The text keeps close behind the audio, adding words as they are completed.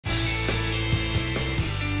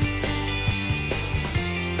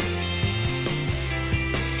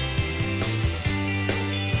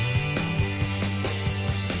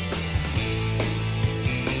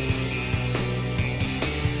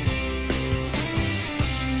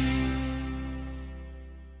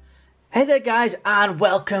Hey there guys, and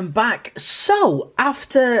welcome back. So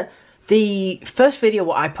after the first video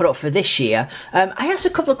what I put up for this year, I asked a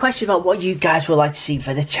couple of questions about what you guys would like to see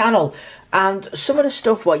for the channel, and some of the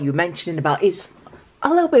stuff what you mentioned about is a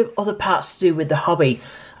little bit of other parts to do with the hobby,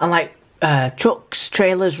 and like trucks,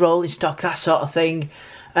 trailers, rolling stock, that sort of thing,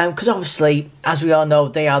 because obviously, as we all know,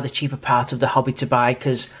 they are the cheaper part of the hobby to buy,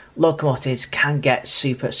 because locomotives can get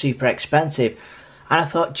super expensive. And I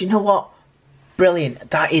thought, do you know what? Brilliant,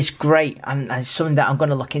 that is great, and it's something that I'm going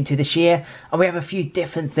to look into this year. And we have a few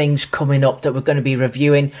different things coming up that we're going to be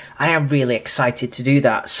reviewing. I am really excited to do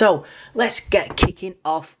that. So let's get kicking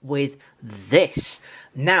off with this.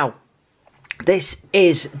 Now, this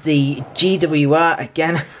is the GWR.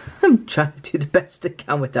 Again, I'm trying to do the best I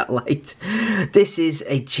can with that light. This is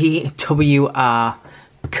a GWR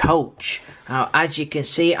coach. Now, as you can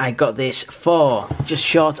see, I got this for just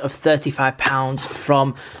short of £35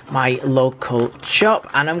 from my local shop,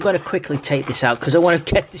 and I'm going to quickly take this out because I want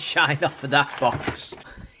to get the shine off of that box.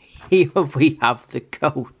 Here we have the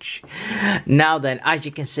coach. Now then, as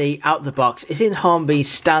you can see, out the box, it's in Hornby's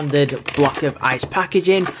standard block of ice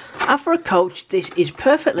packaging, and for a coach, this is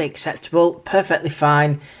perfectly acceptable, perfectly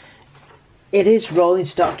fine. It is rolling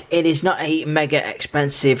stock, it is not a mega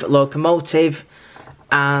expensive locomotive,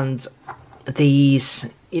 and these,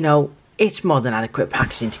 you know, it's more than adequate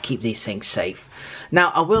packaging to keep these things safe.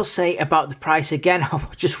 Now, I will say about the price again, I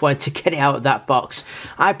just wanted to get it out of that box.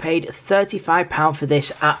 I paid £35 for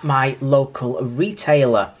this at my local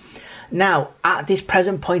retailer. Now, at this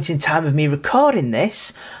present point in time of me recording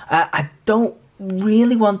this, I don't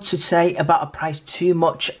really want to say about a price too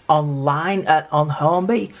much online on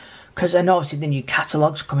Hornby, because I know obviously the new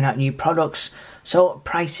catalogues coming out, new products, so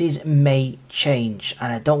prices may change,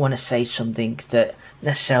 and I don't want to say something that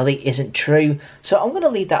necessarily isn't true. So I'm going to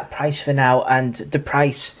leave that price for now, and the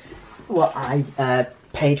price what I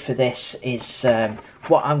paid for this is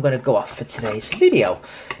what I'm going to go off for today's video.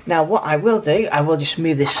 Now what I will do, I will just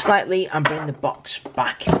move this slightly and bring the box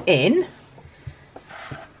back in,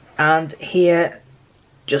 and here,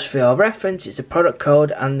 just for your reference, is the product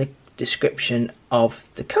code and the description of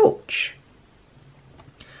the coach.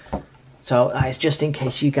 So that is just in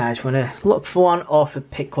case you guys want to look for one or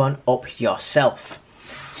pick one up yourself.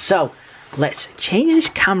 So let's change this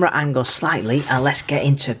camera angle slightly and let's get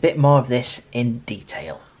into a bit more of this in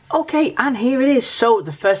detail. Okay, and here it is. So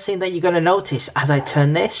the first thing that you're going to notice as I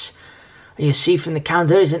turn this, and you see from the camera,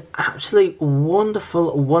 there is an absolute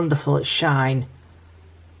wonderful shine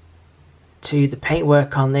to the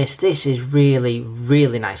paintwork on this. This is really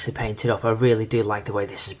nicely painted up. I really do like the way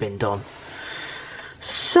this has been done.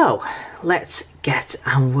 So let's get,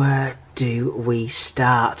 and where do we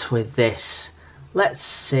start with this? Let's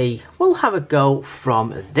see, we'll have a go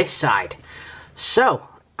from this side. So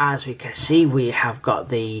as we can see, we have got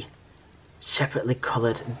the separately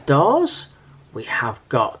coloured doors, we have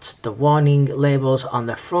got the warning labels on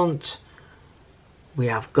the front, we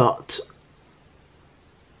have got,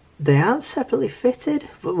 they aren't separately fitted,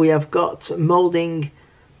 but we have got moulding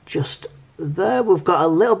just there. We've got a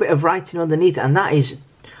little bit of writing underneath, and that is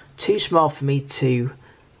too small for me to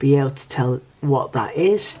be able to tell what that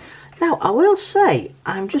is. Now I will say,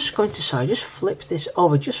 I'm just going to, sorry, just flip this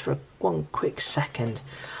over just for one quick second.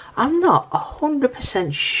 I'm not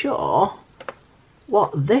 100% sure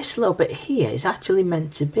what this little bit here is actually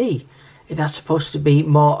meant to be. If that's supposed to be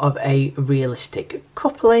more of a realistic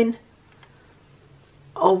coupling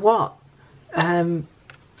or what.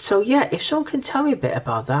 So yeah, if someone can tell me a bit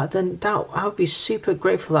about that, then I would be super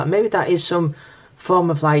grateful for that. Maybe that is some form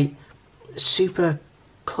of like super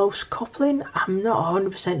close coupling. I'm not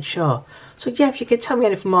 100% sure. So yeah, if you can tell me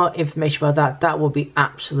any more information about that, that would be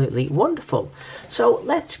absolutely wonderful. So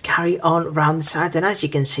let's carry on around the side, and as you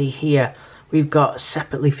can see here, we've got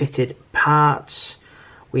separately fitted parts.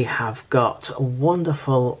 We have got a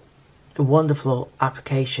wonderful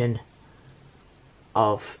application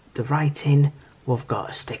of the writing. We've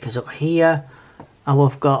got stickers up here, and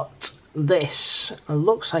we've got this. It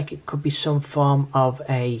looks like it could be some form of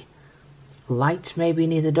a light maybe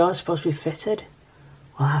near the door. It's supposed to be fitted.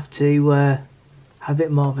 We'll have to have a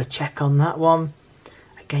bit more of a check on that one.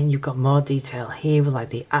 Again, you've got more detail here with like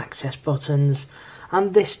the access buttons,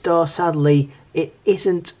 and this door, sadly, it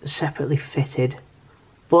isn't separately fitted,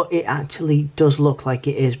 but it actually does look like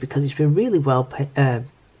it is because it's been really well painted,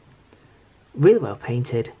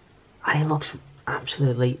 and it looks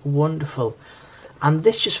absolutely wonderful. And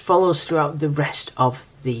this just follows throughout the rest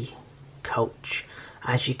of the coach.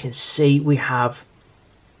 As you can see, we have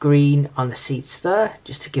green on the seats there,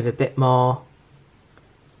 just to give a bit more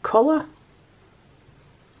colour.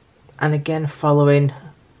 And again, following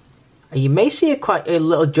And you may see quite a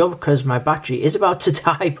little jump because my battery is about to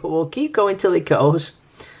die, but we'll keep going till it goes.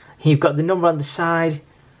 You've got the number on the side.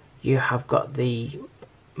 You have got the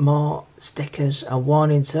more stickers and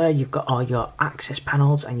warnings there. You've got all your access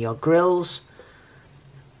panels and your grills.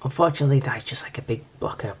 Unfortunately, that's just like a big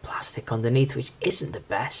block of plastic underneath, which isn't the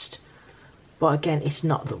best. But again, it's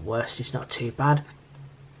not the worst. It's not too bad.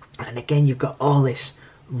 And again, you've got all this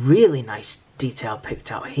really nice detail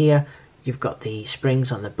picked out here. You've got the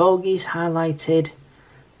springs on the bogies highlighted.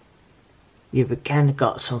 You've again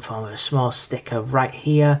got some form of a small sticker right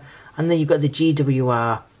here. And then you've got the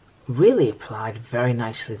GWR really applied very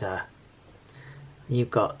nicely there.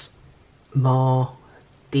 You've got more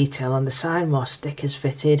detail on the side, more stickers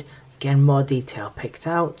fitted. Again, more detail picked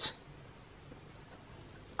out.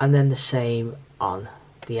 And then the same on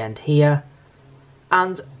the end here.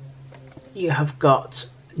 And you have got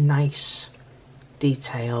nice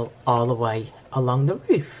detail all the way along the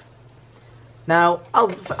roof. Now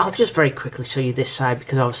I'll just very quickly show you this side,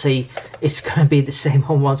 because obviously it's going to be the same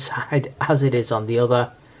on one side as it is on the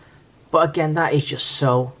other, but again, that is just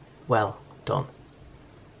so well done.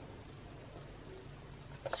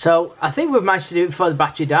 So I think we've managed to do it before the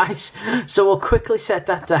battery dies, so we'll quickly set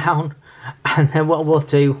that down, and then what we'll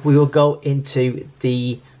do, we will go into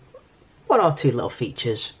the one or two little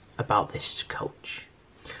features about this coach.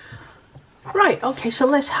 Right, okay, so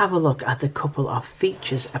let's have a look at the couple of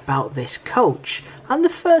features about this coach. And the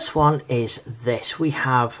first one is this. We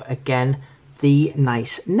have, again, the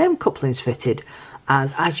nice NEM couplings fitted.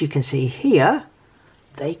 And as you can see here,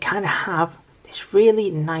 they kind of have this really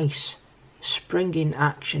nice springing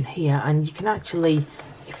action here. And you can actually,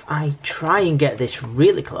 if I try and get this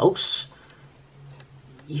really close,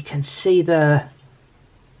 you can see the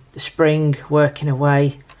spring working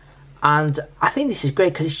away. And I think this is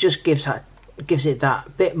great because it just gives it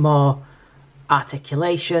that bit more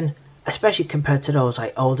articulation, especially compared to those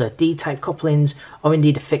like older D-type couplings, or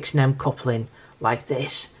indeed a fixed NEM coupling like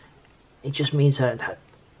this. It just means that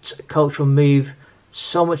coach will move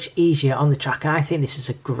so much easier on the track, and I think this is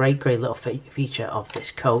a great little feature of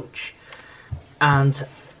this coach. And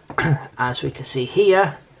as we can see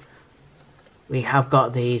here, we have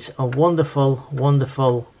got these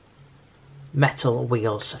wonderful metal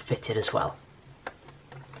wheels fitted as well.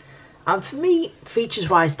 And for me, features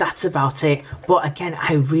wise, that's about it. But again,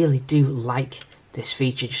 I really do like this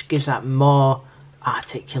feature. It just gives that more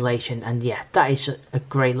articulation, and yeah, that is a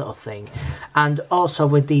great little thing. And also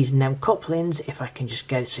with these NEM couplings, if I can just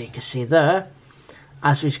get it so you can see there,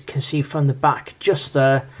 as we can see from the back just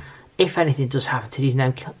there, if anything does happen to these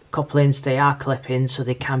NEM couplings, they are clip-in, so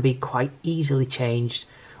they can be quite easily changed,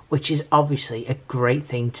 which is obviously a great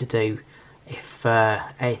thing to do if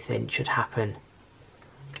anything should happen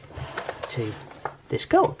to this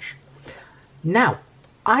coach. Now,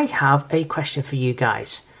 I have a question for you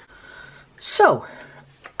guys. So,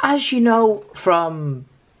 as you know from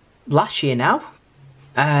last year now,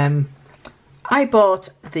 I bought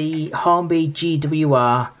the Hornby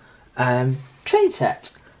GWR train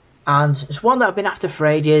set, and it's one that I've been after for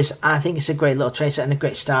ages, and I think it's a great little train set and a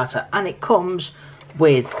great starter, and it comes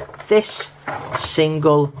with this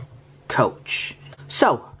single coach.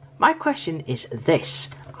 So, my question is this.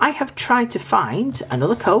 I have tried to find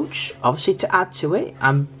another coach, obviously, to add to it.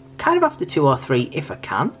 I'm kind of after 2 or 3 if I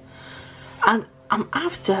can. And I'm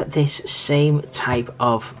after this same type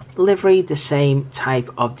of livery, the same type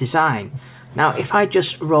of design. Now, if I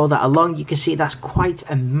just roll that along, you can see that's quite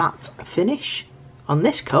a matte finish on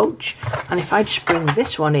this coach. And if I just bring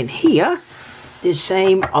this one in here, the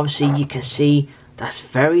same, obviously, you can see that's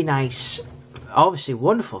very nice. Obviously,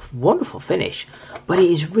 wonderful finish. But it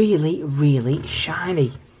is really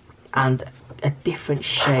shiny. And a different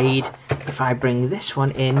shade if I bring this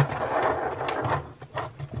one in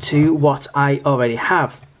to what I already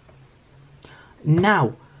have.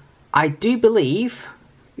 Now, I do believe,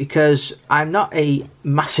 because I'm not a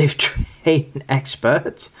massive train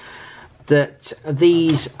expert, that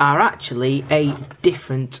these are actually a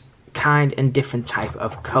different kind and different type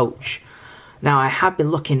of coach. Now, I have been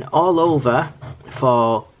looking all over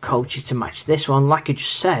for coaches to match this one, like I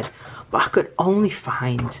just said, but I could only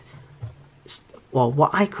find, well,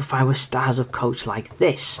 what I could find was styles of coach like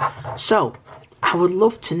this. So, I would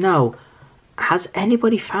love to know, has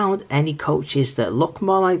anybody found any coaches that look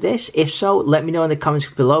more like this? If so, let me know in the comments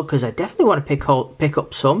below, because I definitely want to pick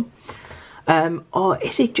up some. Or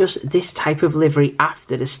is it just this type of livery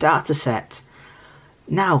after the starter set?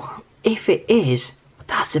 Now, if it is,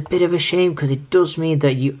 that's a bit of a shame, because it does mean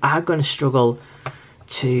that you are going to struggle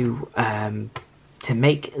to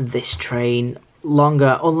make this train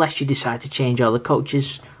longer, unless you decide to change all the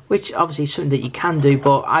coaches, which obviously is something that you can do,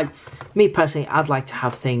 but me personally, I'd like to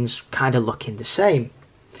have things kind of looking the same.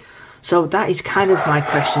 So that is kind of my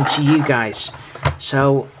question to you guys.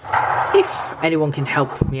 So if anyone can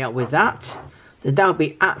help me out with that, then that would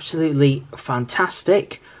be absolutely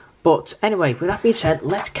fantastic. But anyway, with that being said,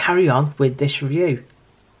 let's carry on with this review.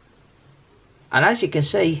 And as you can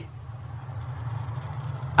see,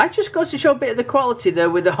 I just got to show a bit of the quality there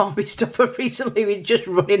with the Hornby stuff recently with just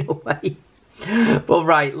running away. But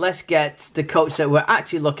right, let's get the coach that we're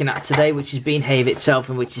actually looking at today, which is Behave itself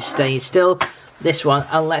and which is staying still. This one,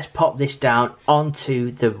 and let's pop this down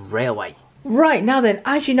onto the railway. Right, now then,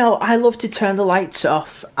 as you know, I love to turn the lights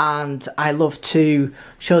off and I love to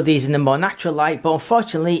show these in the more natural light, but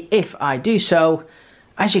unfortunately, if I do so,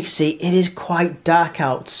 as you can see, it is quite dark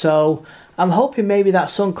out. So I'm hoping maybe that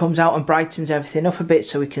sun comes out and brightens everything up a bit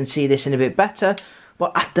so we can see this in a bit better.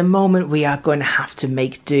 But at the moment, we are going to have to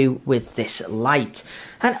make do with this light.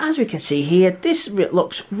 And as we can see here, this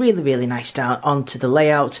looks really, really nice down onto the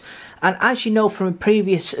layout. And as you know from a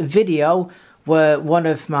previous video, where one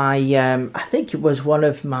of my, I think it was one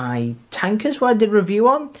of my tankers where I did a review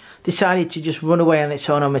on, decided to just run away on its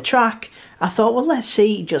own on the track. I thought, well, let's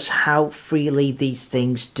see just how freely these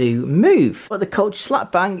things do move. But the coach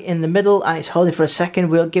slap bang in the middle and it's holding for a second.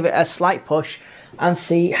 We'll give it a slight push and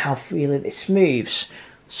see how freely this moves.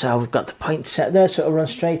 So we've got the point set there, so it'll run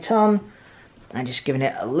straight on. And just giving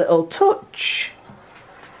it a little touch.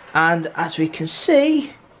 And as we can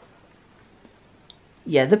see,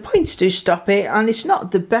 yeah, the points do stop it, and it's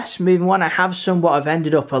not the best moving one. I have somewhat have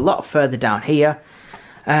ended up a lot further down here.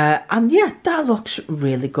 And yeah, that looks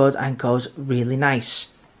really good and goes really nice.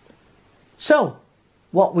 So,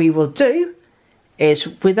 what we will do is,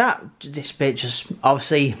 with that, this bit just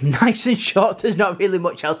obviously nice and short, there's not really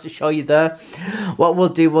much else to show you there. What we'll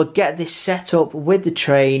do, we'll get this set up with the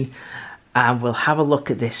train, and we'll have a look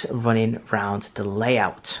at this running around the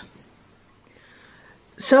layout.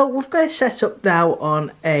 So we've got it set up now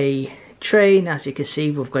on a train. As you can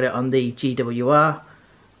see, we've got it on the GWR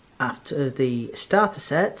after the starter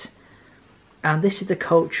set. And this is the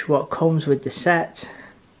coach what comes with the set.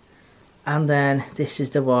 And then this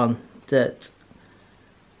is the one that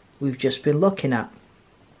we've just been looking at.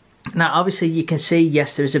 Now obviously you can see,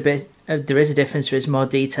 yes, there is a difference, there is more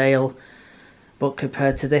detail. But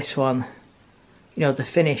compared to this one, you know, the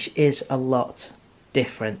finish is a lot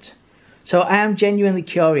different. So I am genuinely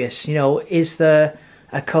curious, you know, is there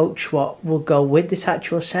a coach what will go with this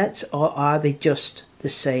actual set, or are they just the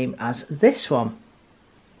same as this one?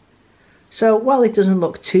 So while it doesn't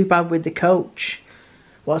look too bad with the coach,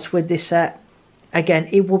 what's with this set? Again,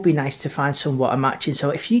 it would be nice to find some what are matching.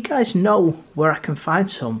 So if you guys know where I can find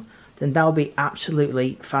some, then that would be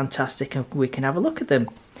absolutely fantastic and we can have a look at them.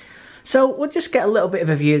 So we'll just get a little bit of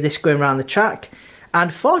a view of this going around the track.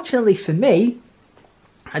 And fortunately for me,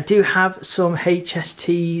 I do have some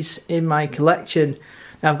HSTs in my collection.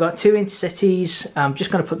 Now I've got two Intercities. I'm just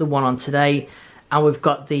going to put the one on today. And we've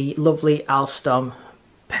got the lovely Alstom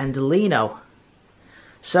Pendolino.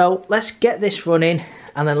 So let's get this running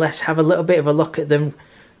and then let's have a little bit of a look at them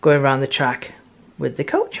going around the track with the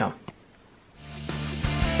coach on.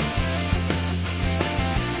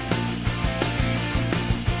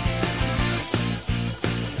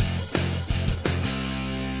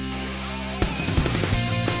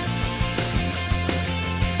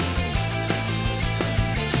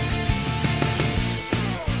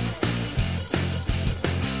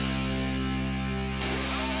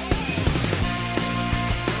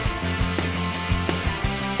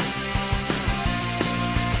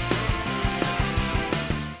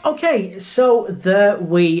 Okay, so there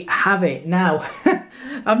we have it. Now,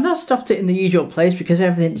 I've not stopped it in the usual place because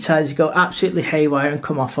everything decided to go absolutely haywire and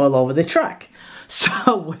come off all over the track.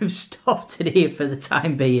 So we've stopped it here for the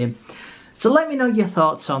time being. So let me know your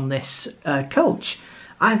thoughts on this coach.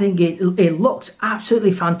 I think it looks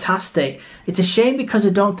absolutely fantastic. It's a shame because I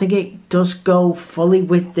don't think it does go fully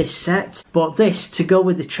with this set. But this, to go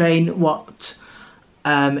with the train, what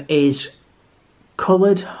is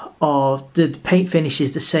coloured, or the paint finish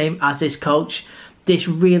is the same as this coach. This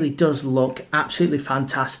really does look absolutely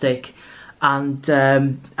fantastic, and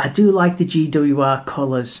I do like the GWR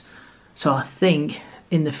colours, so I think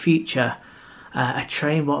in the future a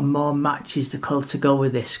train what more matches the colour to go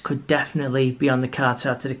with this could definitely be on the cards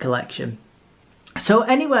out of the collection. So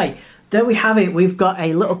anyway, there we have it. We've got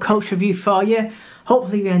a little coach review for you.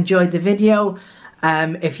 Hopefully you enjoyed the video.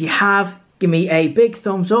 If you have, give me a big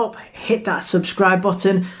thumbs up, hit that subscribe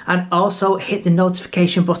button, and also hit the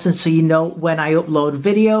notification button so you know when I upload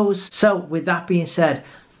videos. So with that being said,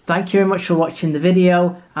 thank you very much for watching the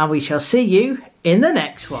video, and we shall see you in the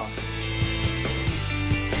next one.